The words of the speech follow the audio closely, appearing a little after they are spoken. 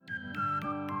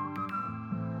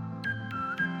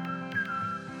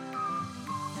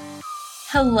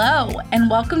Hello, and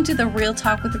welcome to the Real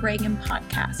Talk with Reagan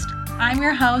podcast. I'm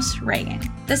your host, Reagan.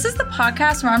 This is the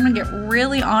podcast where I'm going to get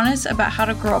really honest about how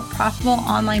to grow a profitable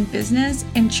online business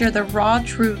and share the raw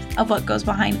truth of what goes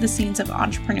behind the scenes of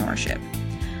entrepreneurship.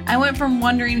 I went from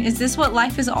wondering, is this what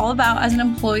life is all about as an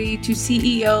employee, to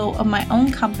CEO of my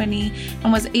own company,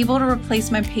 and was able to replace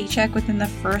my paycheck within the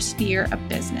first year of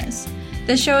business.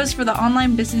 This show is for the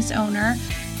online business owner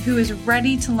who is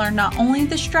ready to learn not only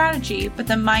the strategy, but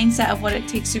the mindset of what it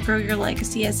takes to grow your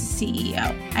legacy as a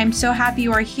CEO. I'm so happy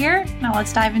you are here. Now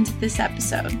let's dive into this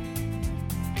episode.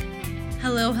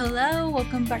 Hello.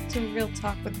 Welcome back to Real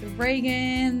Talk with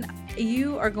Reagan.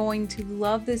 You are going to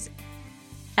love this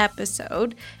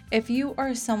episode if you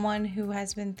are someone who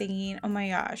has been thinking, oh my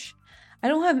gosh, I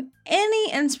don't have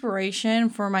any inspiration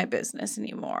for my business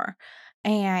anymore.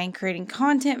 And creating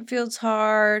content feels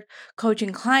hard.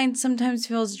 Coaching clients sometimes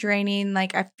feels draining.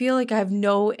 I feel like I have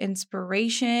no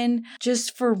inspiration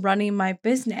just for running my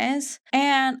business.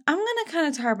 And I'm going to kind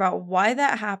of talk about why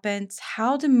that happens,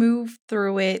 how to move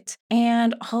through it,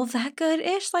 and all that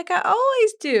good-ish like I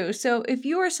always do. So if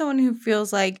you are someone who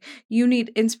feels like you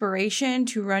need inspiration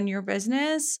to run your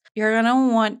business, you're going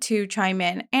to want to chime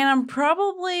in. And I'm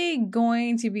probably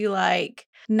going to be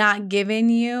not giving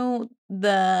you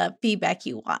the feedback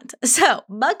you want. So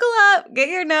buckle up, get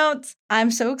your notes. I'm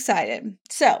so excited.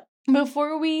 So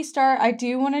before we start, I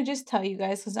do want to just tell you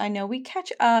guys, because I know we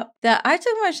catch up, that I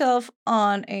took myself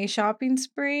on a shopping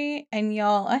spree, and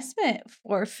y'all, I spent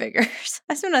four figures.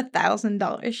 I spent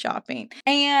 $1,000 shopping,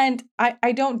 and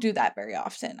I don't do that very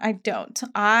often. I don't.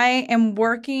 I am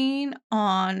working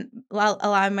on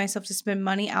allowing myself to spend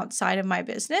money outside of my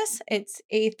business. It's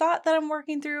a thought that I'm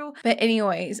working through. But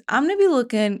anyways, I'm going to be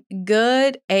looking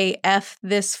good AF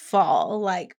this fall.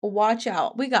 Watch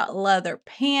out. We got leather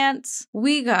pants.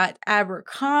 We got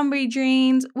Abercrombie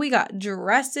jeans. We got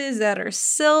dresses that are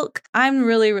silk. I'm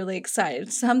really, really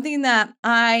excited. Something that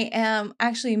I am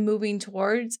actually moving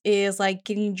towards is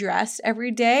getting dressed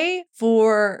every day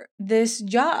for this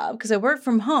job, because I work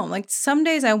from home. Some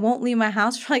days I won't leave my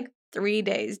house for 3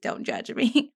 days. Don't judge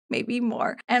me. Maybe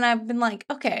more. And I've been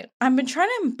okay, I've been trying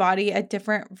to embody a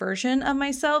different version of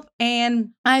myself. And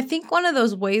I think one of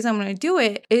those ways I'm going to do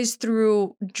it is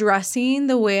through dressing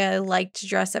the way I like to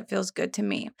dress that feels good to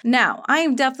me. Now, I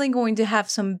am definitely going to have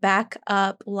some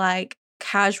backup,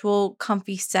 casual,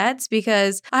 comfy sets,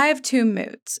 because I have two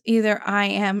moods. Either I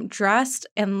am dressed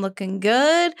and looking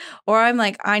good, or I'm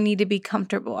I need to be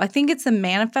comfortable. I think it's the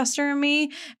manifestor in me.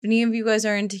 If any of you guys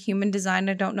are into human design,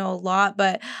 I don't know a lot,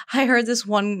 but I heard this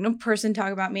one person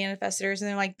talk about manifestors, and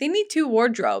they're they need two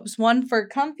wardrobes, one for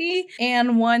comfy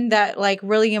and one that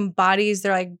really embodies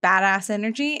their badass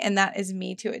energy. And that is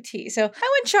me to a T. So I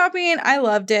went shopping. I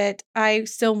loved it. I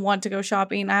still want to go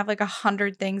shopping. I have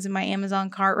 100 things in my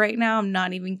Amazon cart right now. I'm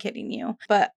not even kidding you.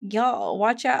 But y'all,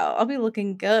 watch out. I'll be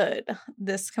looking good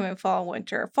this coming fall and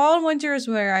winter. Fall and winter is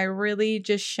where I really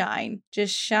just shine.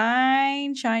 Just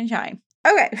shine.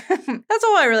 Okay, that's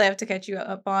all I really have to catch you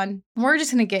up on. We're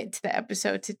just going to get to the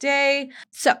episode today.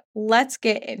 So let's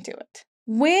get into it.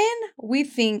 When we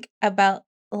think about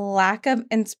lack of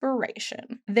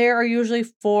inspiration, there are usually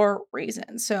 4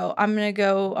 reasons. So I'm going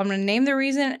to name the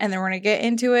reason, and then we're going to get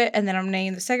into it, and then I'm going to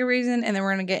name the second reason, and then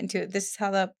we're going to get into it. This is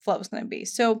how the flow is going to be.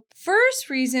 So first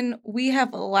reason we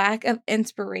have a lack of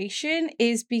inspiration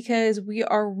is because we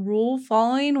are rule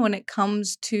following when it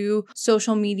comes to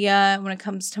social media, when it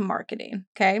comes to marketing.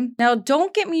 Okay. Now,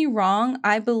 don't get me wrong.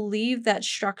 I believe that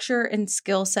structure and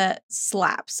skill set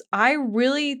slaps. I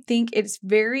really think it's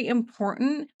very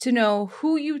important to know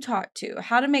who you talk to,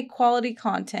 how to make quality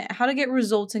content, how to get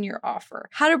results in your offer,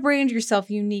 how to brand yourself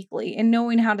uniquely, and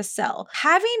knowing how to sell.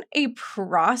 Having a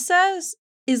process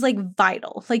is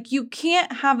vital. You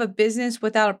can't have a business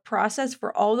without a process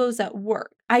for all those that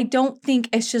work. I don't think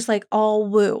it's just all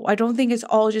woo. I don't think it's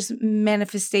all just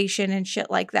manifestation and shit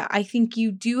like that. I think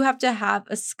you do have to have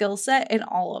a skill set in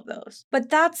all of those. But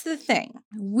that's the thing.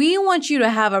 We want you to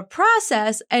have a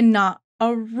process and not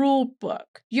a rule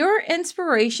book. Your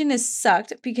inspiration is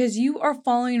sucked because you are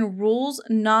following rules,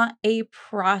 not a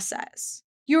process.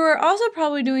 You are also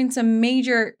probably doing some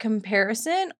major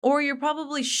comparison, or you're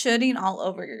probably shitting all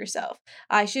over yourself.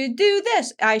 I should do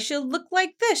this. I should look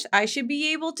like this. I should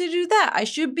be able to do that. I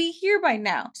should be here by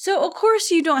now. So of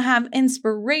course you don't have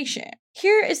inspiration.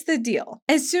 Here is the deal.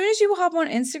 As soon as you hop on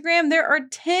Instagram, there are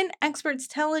 10 experts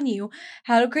telling you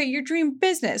how to create your dream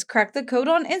business, crack the code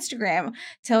on Instagram,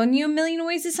 telling you a million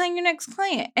ways to sign your next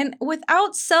client. And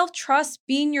without self-trust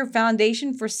being your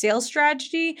foundation for sales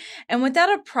strategy, and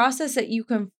without a process that you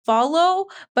can follow,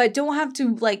 but don't have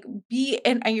to be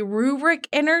in a rubric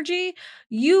energy,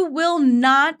 you will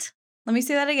not Let me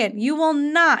say that again. You will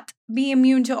not be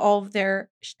immune to all of their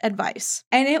advice,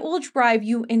 and it will drive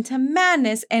you into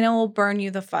madness and it will burn you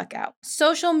the fuck out.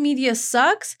 Social media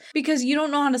sucks because you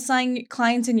don't know how to sign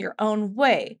clients in your own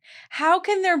way. How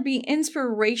can there be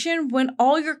inspiration when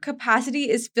all your capacity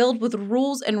is filled with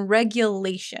rules and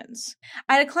regulations?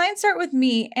 I had a client start with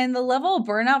me, and the level of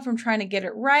burnout from trying to get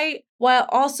it right while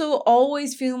also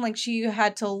always feeling like she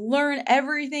had to learn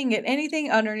everything and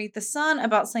anything underneath the sun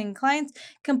about signing clients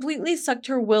completely sucked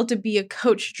her will to be a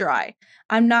coach dry.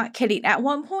 I'm not kidding. At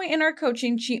one point in our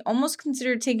coaching, she almost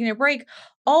considered taking a break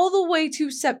all the way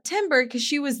to September because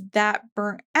she was that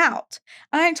burnt out.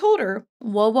 And I told her,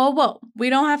 whoa, we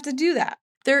don't have to do that.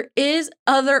 There is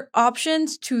other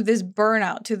options to this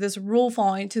burnout, to this rule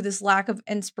following, to this lack of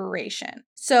inspiration.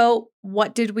 So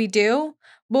what did we do?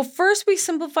 Well, first we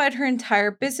simplified her entire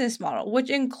business model, which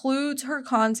includes her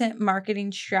content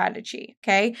marketing strategy,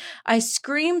 okay? I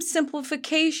scream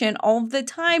simplification all the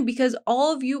time because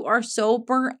all of you are so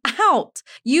burnt out.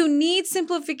 You need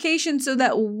simplification so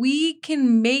that we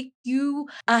can make you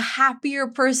a happier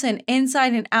person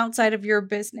inside and outside of your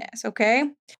business, okay?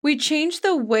 We changed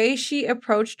the way she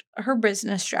approached her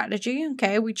business strategy,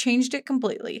 okay? We changed it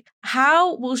completely.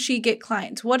 How will she get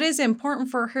clients? What is important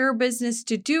for her business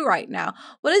to do right now?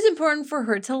 What is important for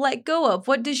her to let go of?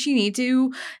 What does she need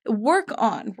to work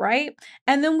on, right?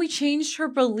 And then we changed her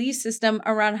belief system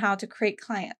around how to create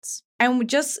clients.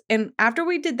 And after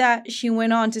we did that, she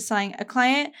went on to sign a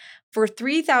client for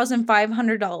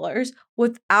 $3,500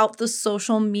 without the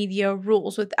social media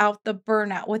rules, without the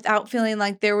burnout, without feeling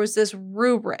like there was this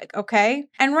rubric, okay?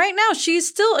 And right now, she's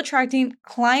still attracting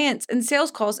clients and sales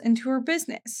calls into her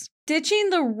business.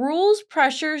 Ditching the rules,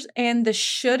 pressures, and the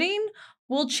shoulding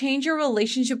will change your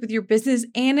relationship with your business,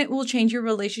 and it will change your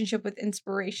relationship with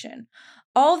inspiration.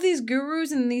 All of these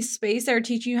gurus in these space that are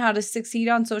teaching you how to succeed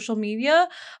on social media,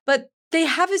 but they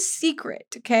have a secret,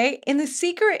 okay? And the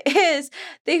secret is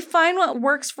they find what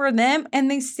works for them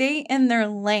and they stay in their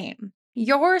lane.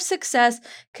 Your success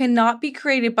cannot be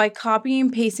created by copying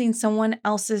and pasting someone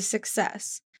else's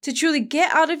success. To truly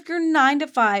get out of your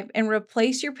 9-to-5 and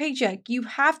replace your paycheck, you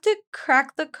have to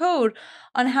crack the code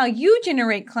on how you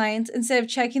generate clients instead of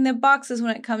checking the boxes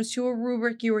when it comes to a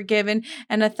rubric you were given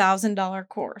and $1,000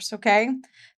 course, okay?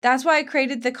 That's why I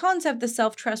created the concept, the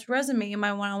self-trust resume, in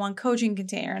my one-on-one coaching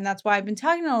container. And that's why I've been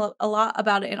talking a lot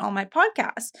about it in all my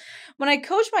podcasts. When I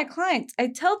coach my clients, I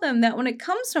tell them that when it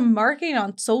comes to marketing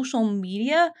on social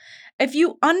media, if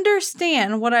you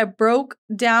understand what I broke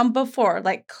down before,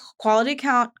 like quality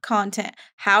content,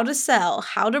 how to sell,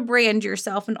 how to brand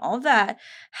yourself and all that,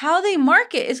 how they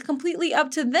market is completely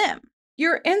up to them.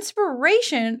 Your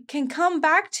inspiration can come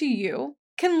back to you,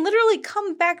 can literally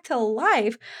come back to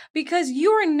life because you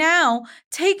are now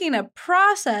taking a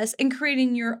process and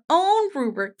creating your own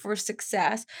rubric for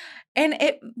success, and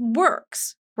it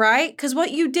works. Right? Because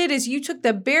what you did is you took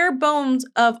the bare bones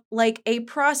of like a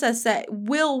process that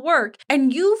will work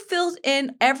and you filled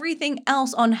in everything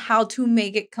else on how to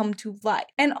make it come to life.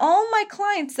 And all my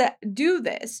clients that do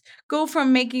this go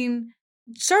from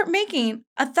start making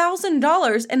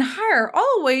 $1,000 and higher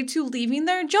all the way to leaving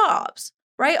their jobs.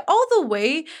 Right? All the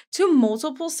way to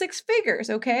multiple six figures,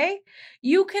 okay?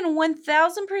 You can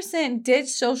 1000% ditch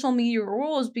social media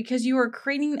rules because you are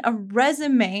creating a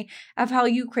resume of how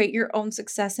you create your own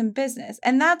success in business.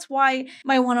 And that's why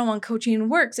my one-on-one coaching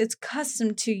works. It's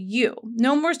custom to you.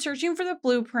 No more searching for the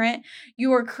blueprint.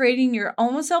 You are creating your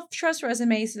own self-trust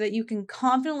resume so that you can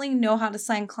confidently know how to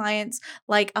sign clients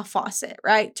like a faucet,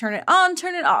 right? Turn it on,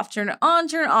 turn it off, turn it on,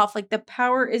 turn it off. Like the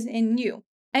power is in you.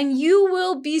 And you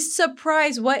will be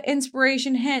surprised what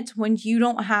inspiration hits when you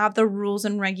don't have the rules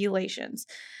and regulations.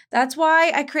 That's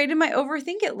why I created my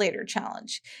Overthink It Later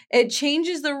challenge. It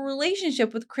changes the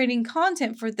relationship with creating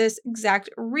content for this exact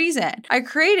reason. I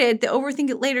created the Overthink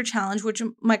It Later challenge, which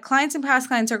my clients and past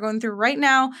clients are going through right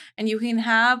now, and you can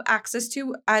have access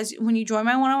to as when you join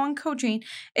my one-on-one coaching,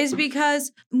 is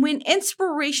because when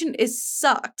inspiration is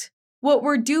sucked, what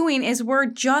we're doing is we're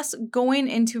just going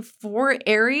into 4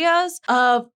 areas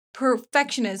of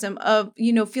perfectionism, of,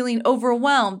 feeling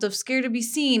overwhelmed, of scared to be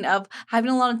seen, of having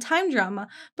a lot of time drama.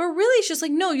 But really, it's just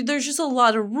like, no, there's just a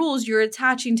lot of rules you're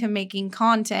attaching to making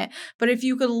content. But if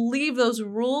you could leave those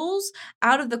rules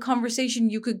out of the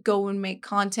conversation, you could go and make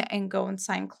content and go and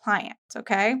sign clients,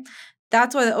 okay?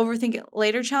 That's why the Overthink It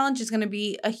Later challenge is going to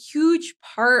be a huge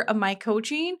part of my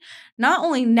coaching, not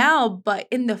only now, but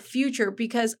in the future,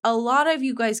 because a lot of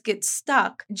you guys get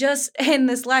stuck just in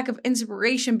this lack of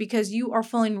inspiration because you are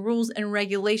following rules and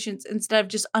regulations instead of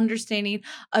just understanding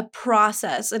a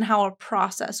process and how a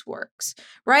process works,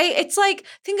 right? It's like,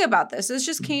 think about this. This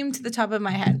just came to the top of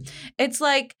my head. It's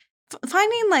like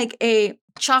finding like a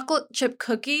chocolate chip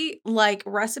cookie like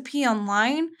recipe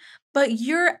online, but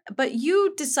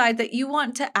you decide that you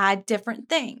want to add different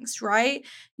things, right?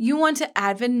 You want to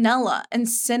add vanilla and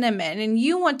cinnamon, and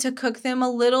you want to cook them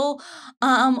a little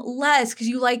less because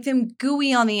you like them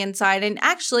gooey on the inside. And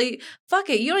actually, fuck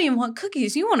it, you don't even want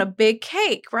cookies, you want a big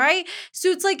cake, right? So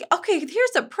it's like, okay,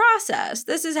 here's the process.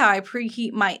 This is how I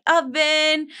preheat my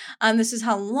oven. This is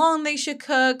how long they should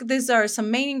cook. These are some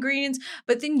main ingredients.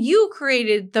 But then you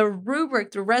created the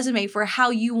rubric, the resume for how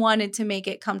you wanted to make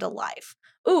it come to life.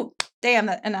 Ooh, damn,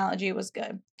 that analogy was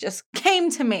good. Just came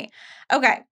to me.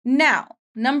 Okay, now,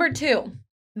 number 2.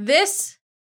 This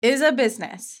is a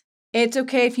business. It's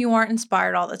okay if you aren't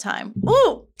inspired all the time.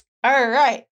 Ooh, all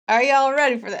right. Are y'all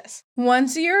ready for this?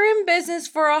 Once you're in business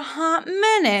for a hot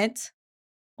minute,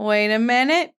 wait a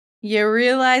minute, you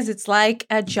realize it's like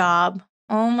a job.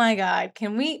 Oh my God,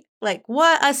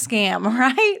 what a scam,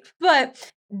 right?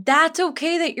 But that's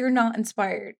okay that you're not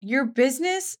inspired. Your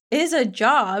business is a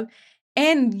job.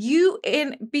 And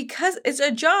because it's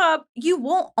a job, you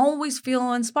won't always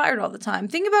feel inspired all the time.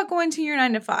 Think about going to your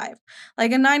 9 to 5,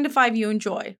 like a 9 to 5 you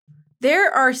enjoy.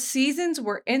 There are seasons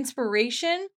where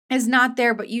inspiration is not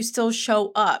there, but you still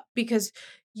show up because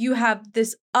you have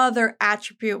this other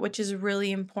attribute, which is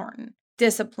really important: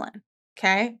 discipline.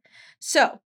 Okay.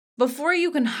 So before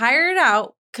you can hire it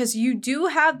out, because you do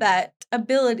have that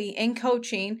ability in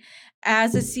coaching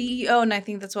as a CEO, and I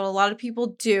think that's what a lot of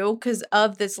people do because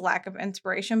of this lack of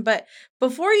inspiration. But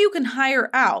before you can hire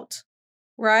out,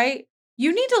 right,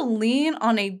 you need to lean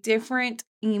on a different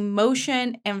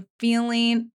emotion and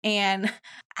feeling and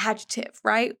adjective,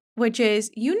 right? Which is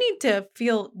you need to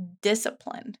feel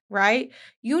disciplined, right?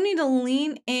 You need to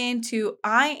lean into,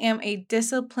 I am a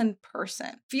disciplined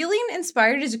person. Feeling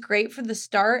inspired is great for the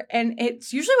start, and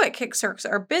it's usually what kickstarts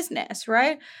our business,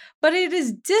 right? But it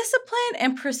is discipline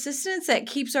and persistence that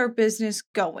keeps our business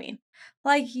going.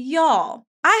 Like, y'all,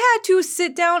 I had to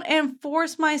sit down and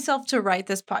force myself to write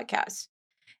this podcast.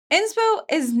 Inspo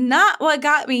is not what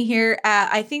got me here at,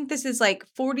 I think this is like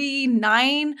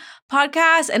 49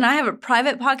 podcasts, and I have a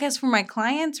private podcast for my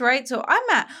clients, right? So I'm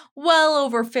at well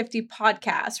over 50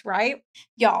 podcasts, right?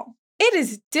 Y'all, it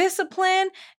is discipline.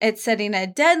 It's setting a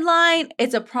deadline.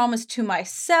 It's a promise to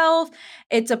myself.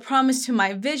 It's a promise to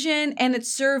my vision, and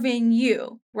it's serving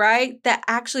you, right? That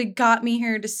actually got me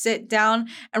here to sit down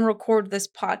and record this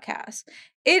podcast.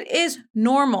 It is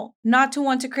normal not to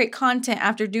want to create content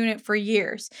after doing it for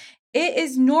years. It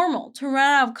is normal to run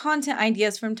out of content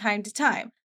ideas from time to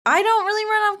time. I don't really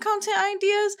run out of content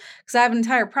ideas because I have an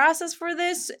entire process for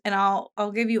this, and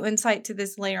I'll give you insight to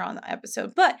this later on in the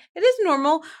episode. But it is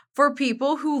normal for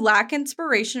people who lack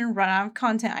inspiration and run out of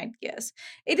content ideas.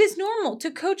 It is normal to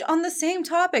coach on the same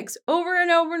topics over and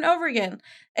over and over again.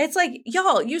 It's like,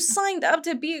 y'all, you signed up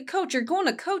to be a coach. You're going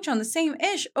to coach on the same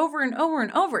ish over and over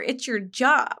and over. It's your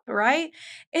job, right?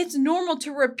 It's normal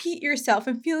to repeat yourself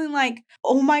and feeling like,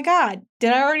 oh my God,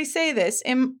 did I already say this?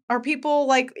 And are people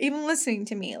like even listening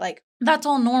to me? Like, that's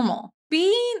all normal.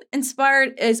 Being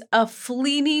inspired is a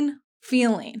fleeting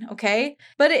feeling, okay?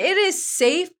 But it is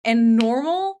safe and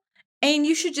normal. And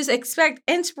you should just expect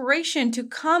inspiration to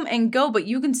come and go, but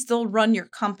you can still run your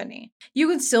company. You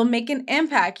can still make an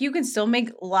impact. You can still make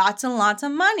lots and lots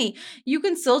of money. You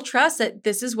can still trust that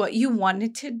this is what you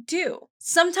wanted to do.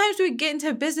 Sometimes we get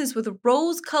into business with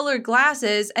rose-colored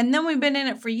glasses, and then we've been in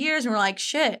it for years, and we're like,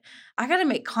 shit, I got to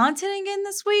make content again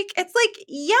this week. It's like,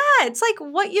 yeah, it's like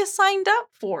what you signed up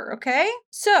for, okay?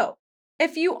 So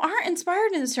if you aren't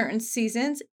inspired in certain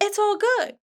seasons, it's all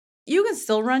good. You can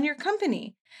still run your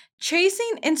company.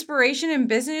 Chasing inspiration in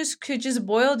business could just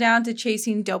boil down to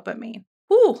chasing dopamine.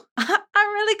 Ooh,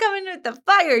 I'm really coming with the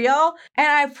fire, y'all. And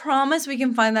I promise we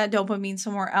can find that dopamine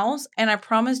somewhere else. And I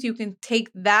promise you can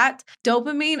take that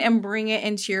dopamine and bring it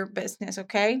into your business,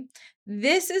 okay?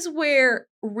 This is where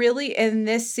really in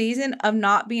this season of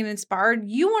not being inspired,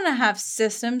 you want to have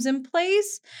systems in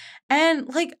place.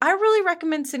 And like, I really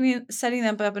recommend setting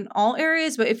them up in all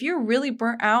areas. But if you're really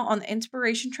burnt out on the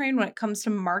inspiration train when it comes to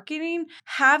marketing,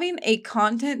 having a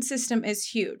content system is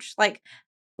huge. Like,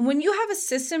 when you have a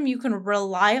system you can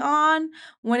rely on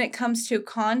when it comes to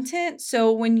content,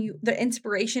 so when the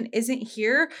inspiration isn't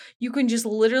here, you can just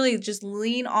literally just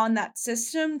lean on that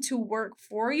system to work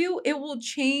for you. It will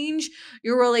change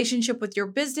your relationship with your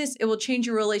business. It will change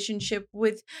your relationship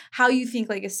with how you think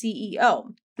like a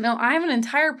CEO. Now, I have an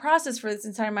entire process for this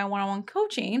inside my one-on-one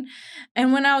coaching.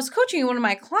 And when I was coaching one of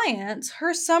my clients,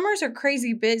 her summers are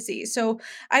crazy busy. So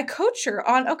I coach her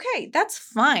on, okay, that's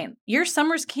fine. Your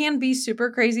summers can be super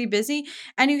crazy busy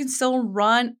and you can still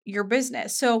run your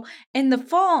business. So in the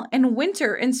fall and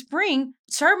winter and spring,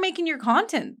 start making your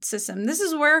content system. This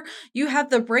is where you have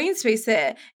the brain space,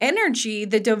 the energy,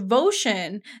 the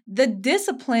devotion, the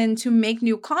discipline to make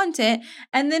new content,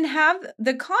 and then have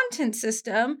the content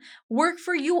system work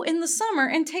for you in the summer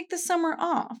and take the summer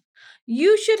off.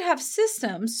 You should have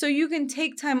systems so you can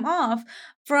take time off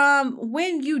from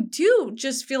when you do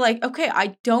just feel like, okay,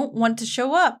 I don't want to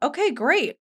show up. Okay,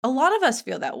 great. A lot of us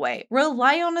feel that way.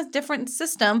 Rely on a different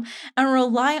system and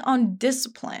rely on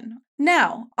discipline.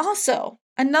 Now, also,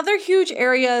 another huge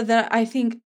area that I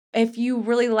think if you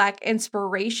really lack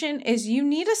inspiration is you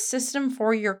need a system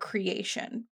for your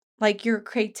creation, like your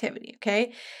creativity,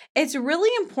 okay? It's really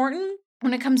important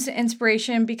when it comes to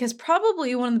inspiration, because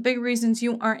probably one of the big reasons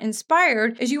you aren't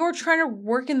inspired is you are trying to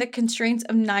work in the constraints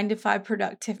of 9-to-5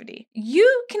 productivity.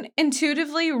 You can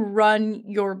intuitively run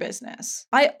your business.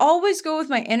 I always go with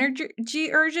my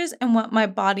energy urges and what my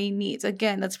body needs.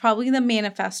 Again, that's probably the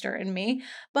manifestor in me,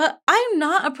 but I'm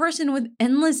not a person with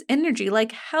endless energy,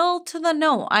 like hell to the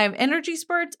no. I have energy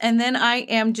spurts and then I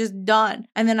am just done.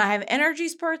 And then I have energy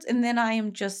spurts and then I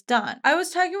am just done. I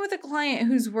was talking with a client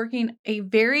who's working a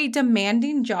very demanding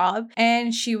job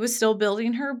and she was still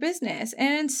building her business.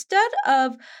 And instead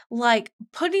of like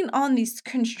putting on these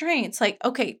constraints, like,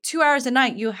 okay, 2 hours a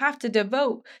night you have to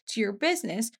devote to your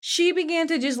business, she began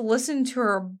to just listen to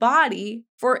her body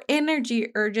for energy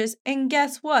urges. And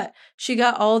guess what? She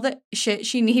got all the shit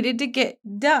she needed to get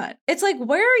done. It's like,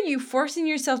 where are you forcing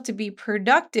yourself to be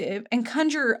productive and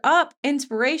conjure up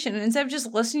inspiration instead of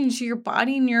just listening to your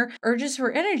body and your urges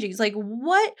for energies? Like,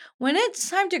 what, when it's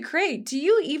time to create, do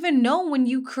you even know when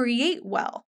you create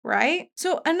well? Right?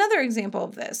 So another example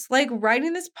of this, like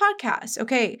writing this podcast.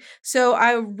 Okay, so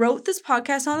I wrote this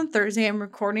podcast on a Thursday. I'm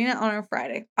recording it on a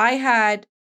Friday. I had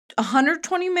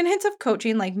 120 minutes of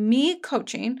coaching, like me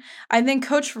coaching. I then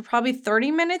coached for probably 30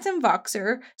 minutes in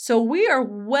Voxer. So we are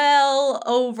well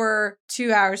over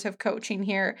 2 hours of coaching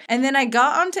here. And then I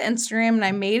got onto Instagram and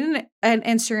I made an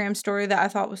Instagram story that I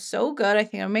thought was so good. I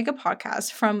think I'll make a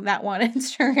podcast from that one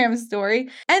Instagram story. And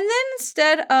then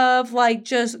instead of like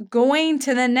just going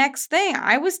to the next thing,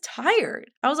 I was tired.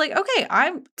 I was like, okay,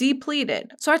 I'm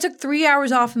depleted. So I took 3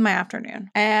 hours off in my afternoon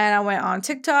and I went on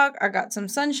TikTok. I got some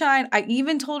sunshine. I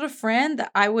even told a friend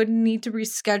that I would need to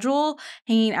reschedule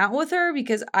hanging out with her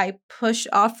because I pushed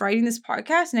off writing this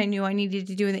podcast and I knew I needed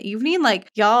to do it in the evening. Like,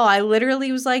 y'all, I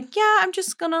literally was like, yeah, I'm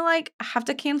just gonna like have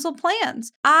to cancel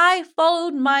plans. I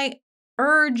followed my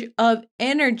urge of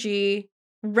energy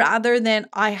rather than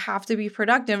I have to be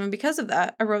productive. And because of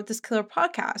that, I wrote this killer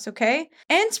podcast, okay?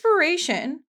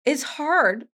 Inspiration is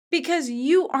hard because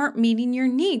you aren't meeting your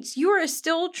needs. You are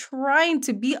still trying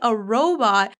to be a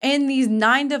robot in these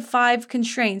 9-to-5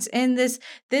 constraints. And this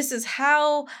is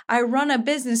how I run a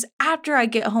business after I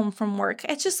get home from work.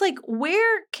 It's just like,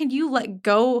 where can you let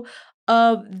go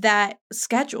of that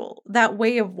schedule, that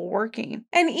way of working?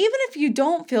 And even if you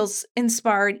don't feel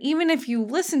inspired, even if you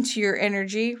listen to your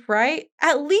energy, right?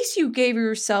 At least you gave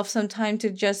yourself some time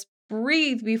to just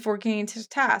breathe before getting to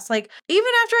task. Like,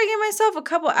 even after I gave myself a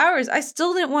couple hours, I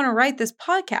still didn't want to write this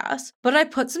podcast, but I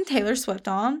put some Taylor Swift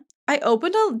on. I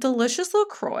opened a delicious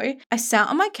LaCroix. I sat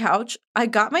on my couch. I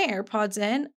got my AirPods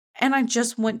in and I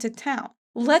just went to town.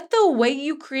 Let the way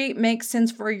you create make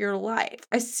sense for your life.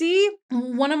 I see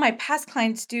one of my past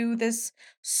clients do this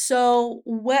so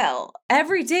well.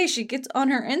 Every day she gets on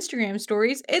her Instagram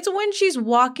stories, it's when she's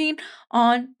walking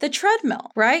on the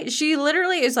treadmill, right? She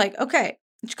literally is like, okay,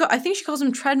 I think she calls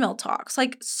them treadmill talks.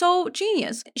 Like, so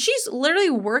genius. She's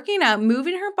literally working out,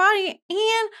 moving her body,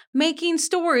 and making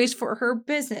stories for her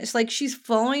business. Like, she's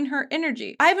following her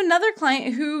energy. I have another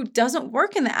client who doesn't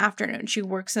work in the afternoon. She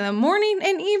works in the morning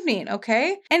and evening,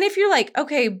 okay? And if you're like,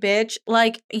 okay, bitch,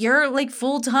 like, you're like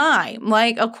full time.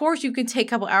 Like, of course you can take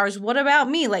a couple hours. What about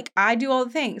me? Like, I do all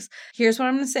the things. Here's what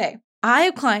I'm going to say. I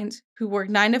have clients who work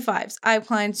 9-to-5s. I have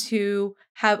clients who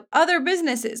have other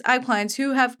businesses. I have clients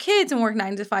who have kids and work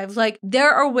 9-to-5s. Like,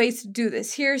 there are ways to do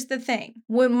this. Here's the thing.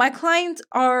 When my clients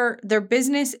their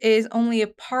business is only a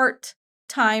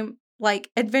part-time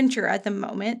like adventure at the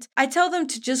moment, I tell them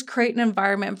to just create an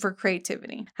environment for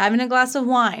creativity. Having a glass of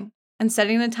wine and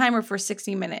setting a timer for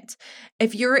 60 minutes.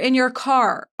 If you're in your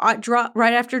car,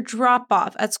 right after drop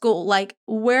off at school, like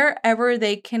wherever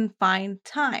they can find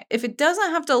time. If it doesn't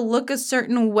have to look a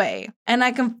certain way and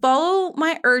I can follow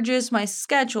my urges, my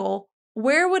schedule,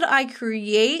 where would I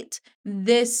create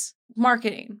this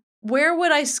marketing? Where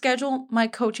would I schedule my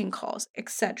coaching calls,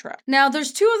 etc.? Now,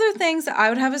 there's two other things that I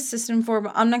would have a system for,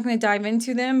 but I'm not going to dive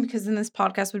into them because then this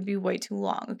podcast would be way too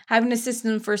long. Having a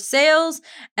system for sales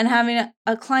and having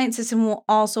a client system will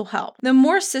also help. The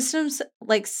more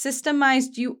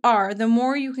systemized you are, the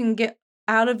more you can get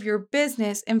out of your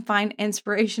business and find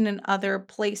inspiration in other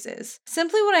places.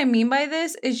 Simply what I mean by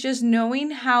this is just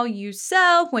knowing how you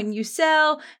sell, when you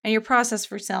sell, and your process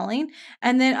for selling,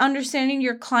 and then understanding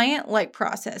your client-like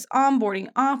process, onboarding,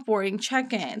 offboarding,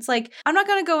 check-ins. Like, I'm not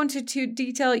going to go into too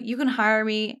detail. You can hire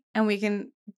me and we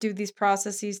can do these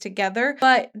processes together,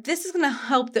 but this is going to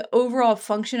help the overall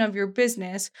function of your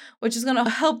business, which is going to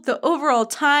help the overall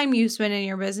time you spend in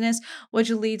your business, which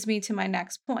leads me to my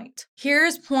next point.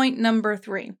 Here's point number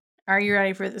 3. Are you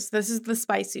ready for this? This is the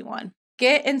spicy one.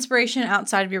 Get inspiration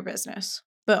outside of your business.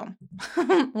 Boom.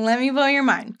 Let me blow your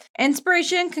mind.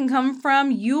 Inspiration can come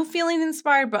from you feeling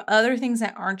inspired by other things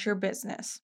that aren't your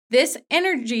business. This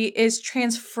energy is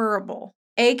transferable.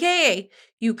 AKA,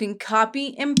 you can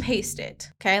copy and paste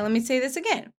it. Okay, let me say this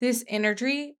again. This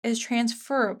energy is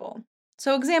transferable.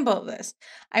 So example of this,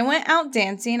 I went out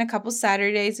dancing a couple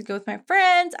Saturdays ago with my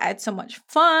friends. I had so much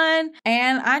fun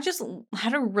and I just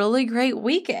had a really great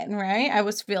weekend, right? I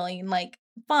was feeling like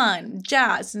fun,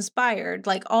 jazzed, inspired,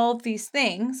 like all of these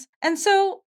things. And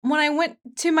so when I went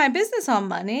to my business on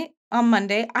Monday,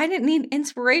 I didn't need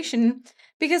inspiration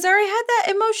because I already had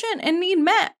that emotion and need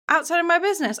met outside of my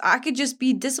business. I could just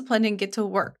be disciplined and get to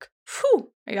work.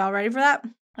 Whew. Are y'all ready for that?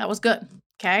 That was good.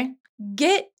 Okay.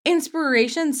 Get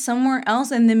inspiration somewhere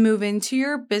else and then move into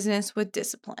your business with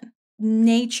discipline.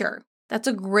 Nature. That's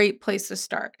a great place to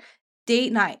start.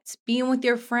 Date nights, being with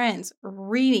your friends,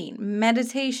 reading,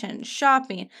 meditation,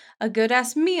 shopping, a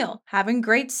good-ass meal, having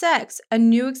great sex, a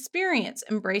new experience,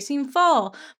 embracing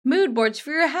fall, mood boards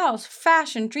for your house,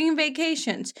 fashion, dream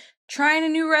vacations, trying a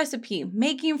new recipe,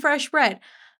 making fresh bread,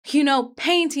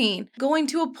 painting, going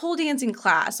to a pole dancing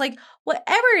class, like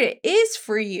whatever it is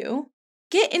for you.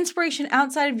 Get inspiration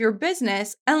outside of your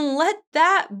business and let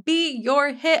that be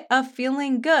your hit of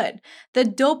feeling good. The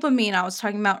dopamine I was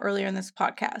talking about earlier in this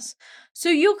podcast. So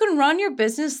you can run your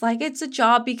business like it's a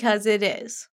job because it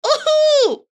is.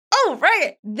 Ooh! Oh,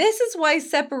 right. This is why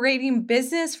separating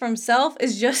business from self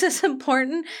is just as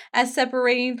important as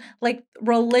separating like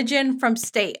religion from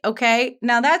state, okay?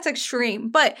 Now that's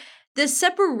extreme, but the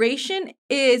separation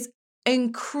is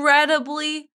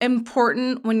incredibly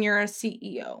important when you're a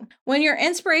CEO. When your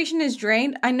inspiration is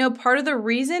drained, I know part of the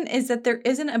reason is that there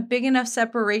isn't a big enough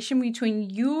separation between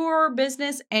your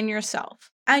business and yourself.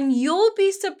 And you'll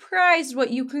be surprised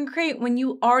what you can create when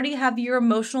you already have your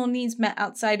emotional needs met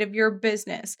outside of your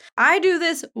business. I do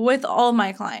this with all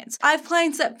my clients. I have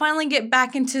clients that finally get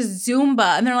back into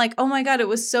Zumba and they're like, oh my God, it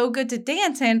was so good to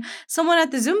dance. And someone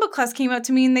at the Zumba class came up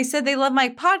to me and they said they love my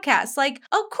podcast. Like,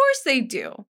 of course they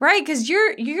do, right? Because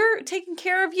you're taking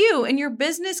care of you and your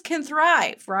business can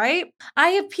thrive, right? I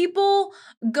have people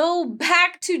go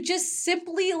back to just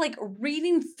simply like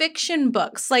reading fiction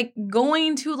books, like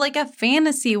going to like a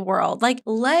fantasy world. Like,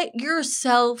 let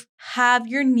yourself have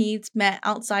your needs met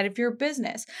outside of your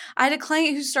business. I had a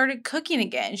client who started cooking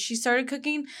again. She started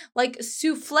cooking like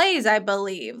soufflés, I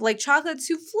believe, like chocolate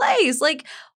soufflés. Like,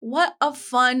 what a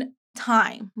fun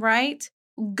time, right?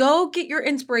 Go get your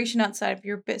inspiration outside of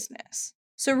your business.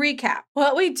 So recap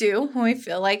what we do when we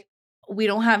feel like we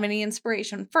don't have any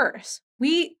inspiration. First,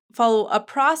 we follow a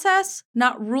process,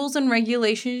 not rules and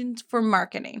regulations for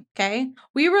marketing, okay?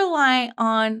 We rely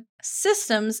on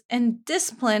systems and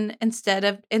discipline instead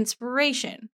of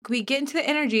inspiration. We get into the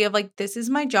energy of like, this is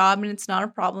my job and it's not a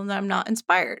problem that I'm not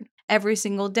inspired every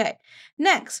single day.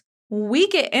 Next, we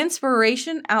get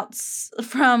inspiration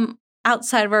from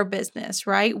outside of our business,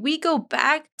 right? We go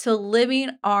back to living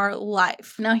our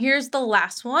life. Now, here's the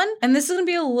last one. And this is going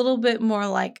to be a little bit more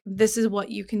like, this is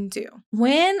what you can do.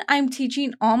 When I'm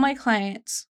teaching all my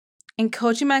clients and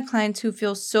coaching my clients who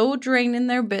feel so drained in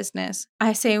their business,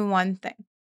 I say one thing.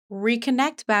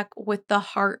 Reconnect back with the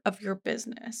heart of your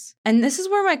business. And this is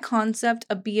where my concept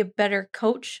of be a better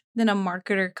coach than a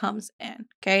marketer comes in,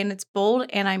 okay? And it's bold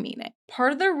and I mean it.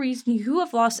 Part of the reason you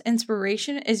have lost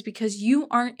inspiration is because you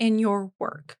aren't in your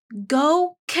work.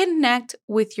 Go connect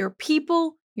with your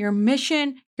people, your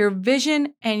mission, your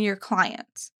vision, and your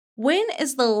clients. When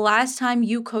is the last time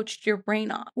you coached your brain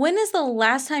off? When is the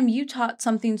last time you taught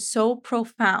something so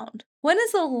profound? When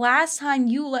is the last time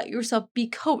you let yourself be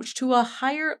coached to a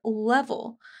higher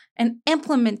level and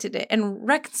implemented it and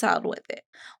reconciled with it?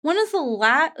 When is the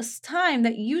last time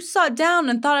that you sat down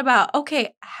and thought about,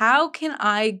 okay, how can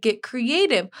I get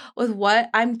creative with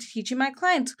what I'm teaching my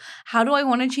clients? How do I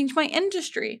want to change my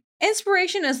industry?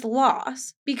 Inspiration is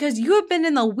lost because you have been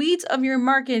in the weeds of your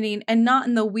marketing and not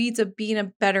in the weeds of being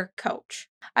a better coach.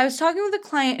 I was talking with a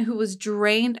client who was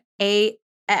drained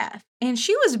AF. And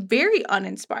she was very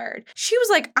uninspired. She was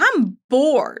like, I'm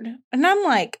bored. And I'm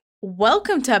like,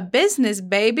 welcome to business,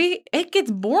 baby. It gets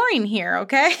boring here,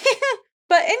 okay?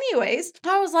 But anyways,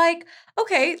 I was like,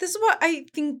 okay, this is what I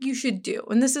think you should do.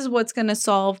 And this is what's going to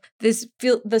solve this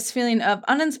feeling of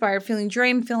uninspired, feeling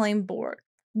drained, feeling bored.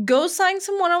 Go sign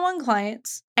some one-on-one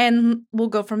clients and we'll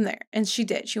go from there. And she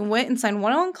did. She went and signed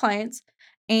one-on-one clients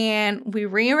and we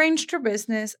rearranged her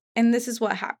business. And this is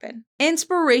what happened.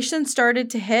 Inspiration started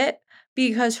to hit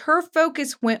because her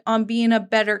focus went on being a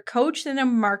better coach than a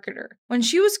marketer. When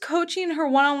she was coaching her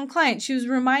one-on-one clients, she was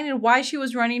reminded why she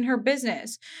was running her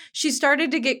business. She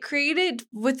started to get creative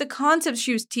with the concepts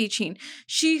she was teaching.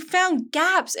 She found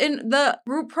gaps in the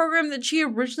group program that she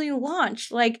originally launched.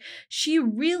 Like, she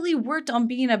really worked on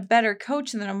being a better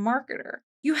coach than a marketer.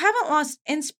 You haven't lost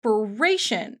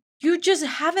inspiration. You just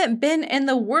haven't been in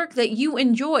the work that you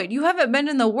enjoyed. You haven't been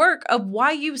in the work of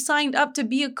why you signed up to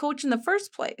be a coach in the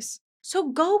first place.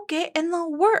 So go get in the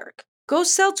work. Go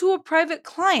sell to a private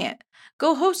client.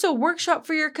 Go host a workshop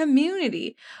for your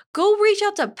community. Go reach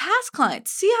out to past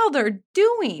clients. See how they're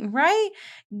doing, right?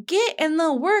 Get in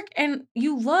the work and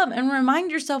you love and remind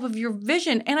yourself of your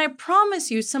vision. And I promise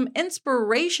you, some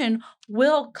inspiration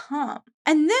will come.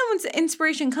 And then once the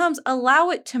inspiration comes,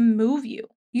 allow it to move you.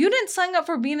 You didn't sign up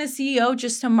for being a CEO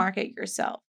just to market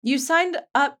yourself. You signed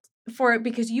up for it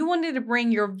because you wanted to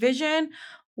bring your vision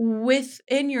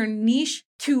within your niche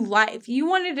to life. You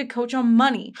wanted to coach on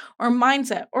money or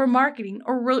mindset or marketing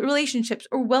or relationships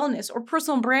or wellness or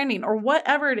personal branding or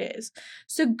whatever it is.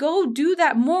 So go do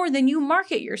that more than you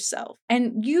market yourself.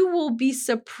 And you will be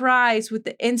surprised with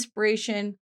the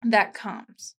inspiration that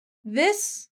comes.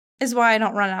 This is why I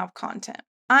don't run out of content.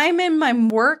 I'm in my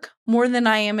work more than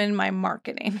I am in my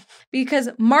marketing because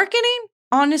marketing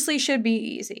honestly should be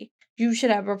easy. You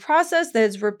should have a process that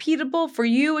is repeatable for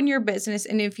you and your business.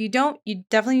 And if you don't, you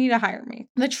definitely need to hire me.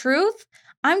 The truth,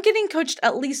 I'm getting coached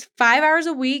at least 5 hours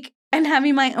a week and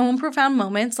having my own profound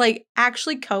moments, like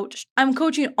actually coached. I'm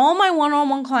coaching all my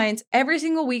one-on-one clients every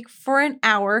single week for an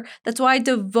hour. That's why I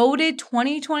devoted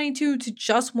 2022 to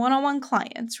just one-on-one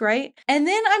clients, right? And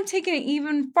then I'm taking it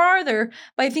even farther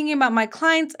by thinking about my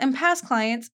clients and past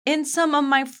clients in some of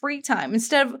my free time.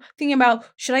 Instead of thinking about,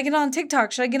 should I get on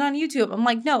TikTok? Should I get on YouTube? I'm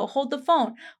like, no, hold the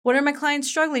phone. What are my clients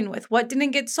struggling with? What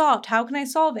didn't get solved? How can I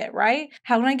solve it, right?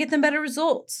 How can I get them better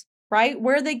results, right?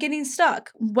 Where are they getting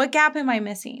stuck? What gap am I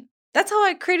missing? That's how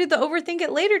I created the Overthink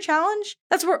It Later challenge.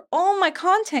 That's where all my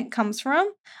content comes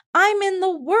from. I'm in the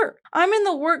work. I'm in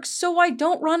the work so I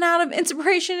don't run out of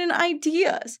inspiration and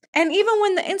ideas. And even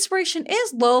when the inspiration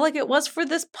is low, like it was for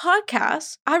this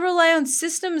podcast, I rely on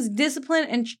systems, discipline,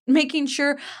 and making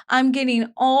sure I'm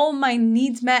getting all my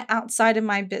needs met outside of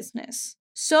my business.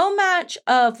 So much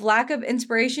of lack of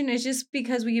inspiration is just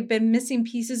because we've been missing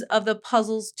pieces of the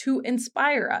puzzles to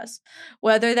inspire us,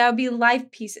 whether that be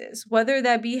life pieces, whether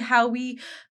that be how we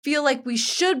feel like we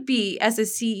should be as a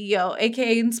CEO,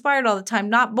 aka inspired all the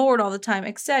time, not bored all the time,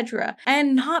 etc.,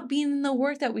 and not being in the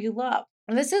work that we love.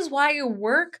 This is why I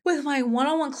work with my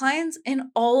one-on-one clients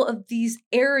in all of these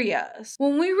areas.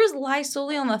 When we rely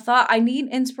solely on the thought, I need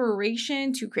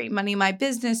inspiration to create money in my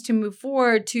business, to move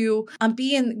forward, to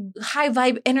be in high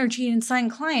vibe energy and sign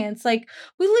clients, like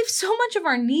we leave so much of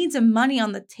our needs and money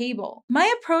on the table.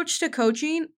 My approach to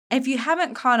coaching, if you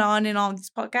haven't caught on in all these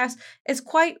podcasts, is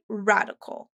quite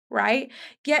radical. Right?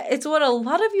 Yet it's what a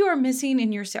lot of you are missing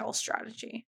in your sales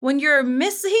strategy. When you're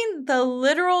missing the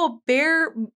literal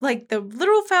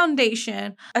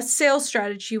foundation, a sales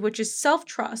strategy, which is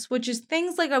self-trust, which is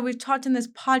things like we've talked in this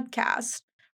podcast,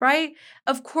 right?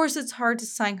 Of course, it's hard to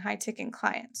sign high-ticket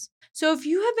clients. So if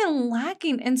you have been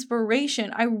lacking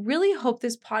inspiration, I really hope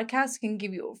this podcast can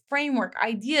give you a framework,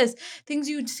 ideas, things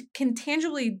you can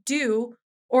tangibly do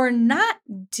or not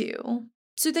do,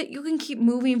 so that you can keep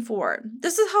moving forward.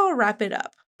 This is how I'll wrap it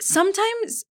up.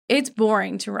 Sometimes it's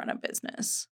boring to run a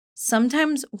business.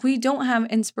 Sometimes we don't have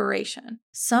inspiration.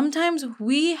 Sometimes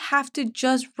we have to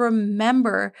just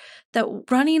remember that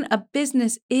running a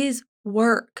business is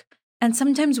work. And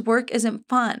sometimes work isn't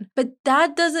fun. But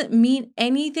that doesn't mean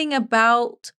anything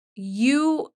about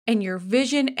you and your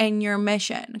vision and your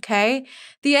mission, okay?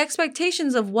 The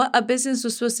expectations of what a business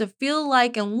was supposed to feel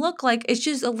like and look like is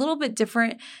just a little bit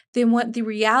different than what the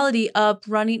reality of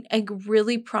running a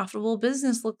really profitable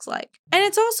business looks like. And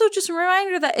it's also just a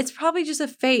reminder that it's probably just a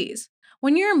phase.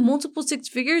 When you're in multiple six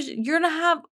figures, you're going to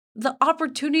have the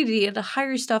opportunity to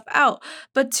hire stuff out.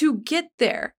 But to get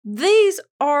there, these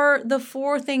are the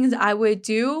 4 things I would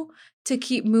do to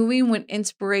keep moving when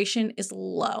inspiration is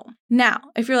low. Now,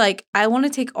 if you're like, I want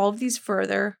to take all of these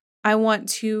further, I want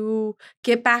to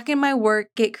get back in my work,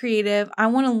 get creative. I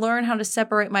want to learn how to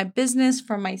separate my business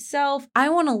from myself. I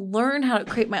want to learn how to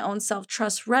create my own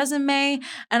self-trust resume.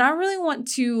 And I really want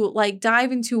to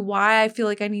dive into why I feel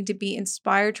like I need to be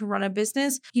inspired to run a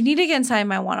business. You need to get inside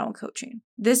my one-on-one coaching.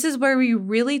 This is where we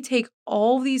really take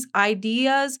all these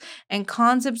ideas and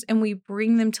concepts and we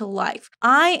bring them to life.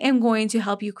 I am going to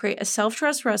help you create a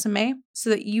self-trust resume so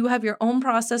that you have your own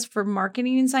process for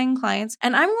marketing and signing clients.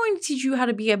 And I'm going to teach you how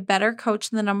to be a better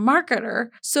coach than a marketer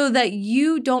so that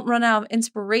you don't run out of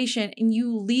inspiration and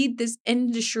you lead this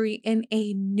industry in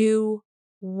a new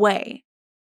way.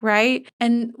 Right?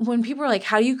 And when people are like,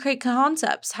 how do you create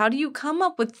concepts? How do you come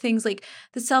up with things like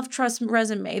the self-trust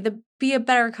resume, the be a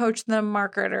better coach than a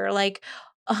marketer,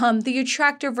 the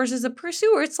attractor versus the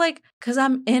pursuer? It's because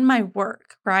I'm in my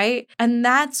work, right? And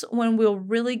that's when we'll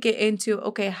really get into,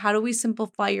 okay, how do we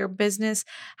simplify your business?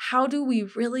 How do we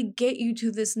really get you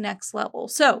to this next level?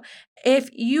 So if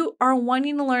you are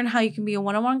wanting to learn how you can be a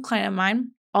one-on-one client of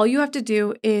mine, all you have to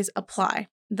do is apply.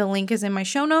 The link is in my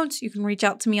show notes. You can reach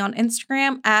out to me on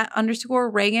Instagram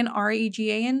 @_Regan,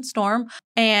 REGAN Storm.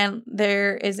 And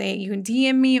there is you can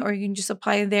DM me or you can just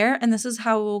apply there. And this is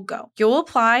how it will go. You'll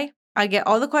apply. I get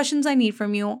all the questions I need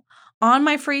from you on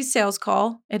my free sales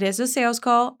call. It is a sales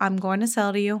call. I'm going to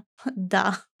sell to you.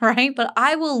 Duh. Right? But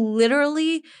I will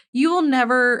literally, you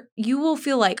will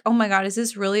feel like, oh my God, is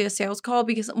this really a sales call?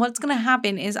 Because what's going to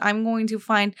happen is I'm going to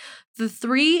find the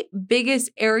 3 biggest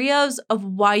areas of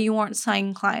why you aren't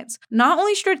signing clients, not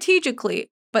only strategically,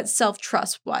 but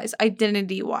self-trust wise,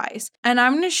 identity wise. And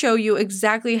I'm going to show you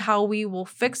exactly how we will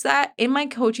fix that in my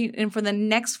coaching. And for the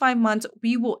next 5 months,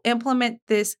 we will implement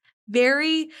this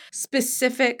very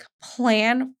specific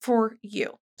plan for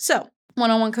you. So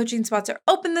one-on-one coaching spots are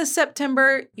open this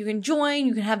September. You can join.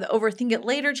 You can have the Overthink It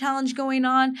Later challenge going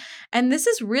on. And this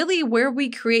is really where we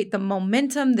create the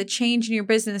momentum, the change in your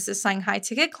business to sign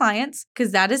high-ticket clients,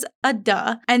 because that is a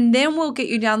duh. And then we'll get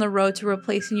you down the road to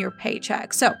replacing your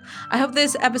paycheck. So I hope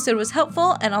this episode was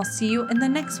helpful, and I'll see you in the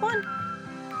next one.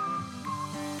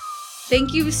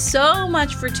 Thank you so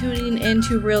much for tuning in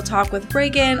to Real Talk with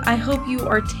Regan. I hope you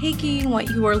are taking what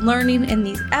you are learning in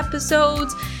these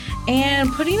episodes and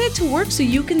putting it to work so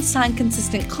you can sign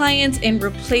consistent clients and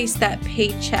replace that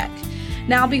paycheck.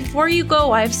 Now, before you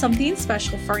go, I have something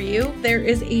special for you. There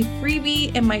is a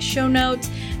freebie in my show notes,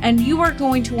 and you are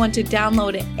going to want to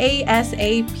download it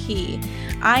ASAP.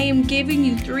 I am giving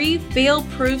you 3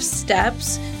 fail-proof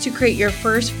steps to create your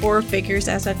first 4 figures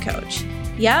as a coach.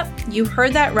 Yep, you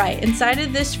heard that right. Inside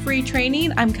of this free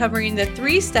training, I'm covering the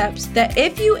 3 steps that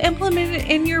if you implement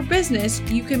it in your business,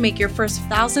 you can make your first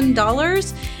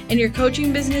 $1,000 in your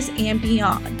coaching business and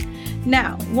beyond.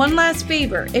 Now, one last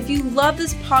favor. If you love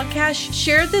this podcast,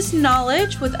 share this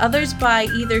knowledge with others by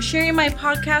either sharing my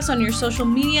podcast on your social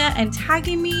media and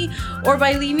tagging me, or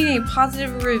by leaving a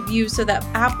positive review so that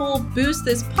Apple boosts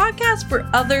this podcast for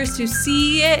others to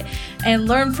see it and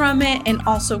learn from it and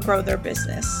also grow their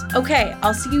business. Okay,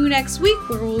 I'll see you next week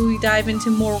where we dive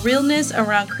into more realness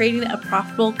around creating a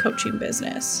profitable coaching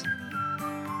business.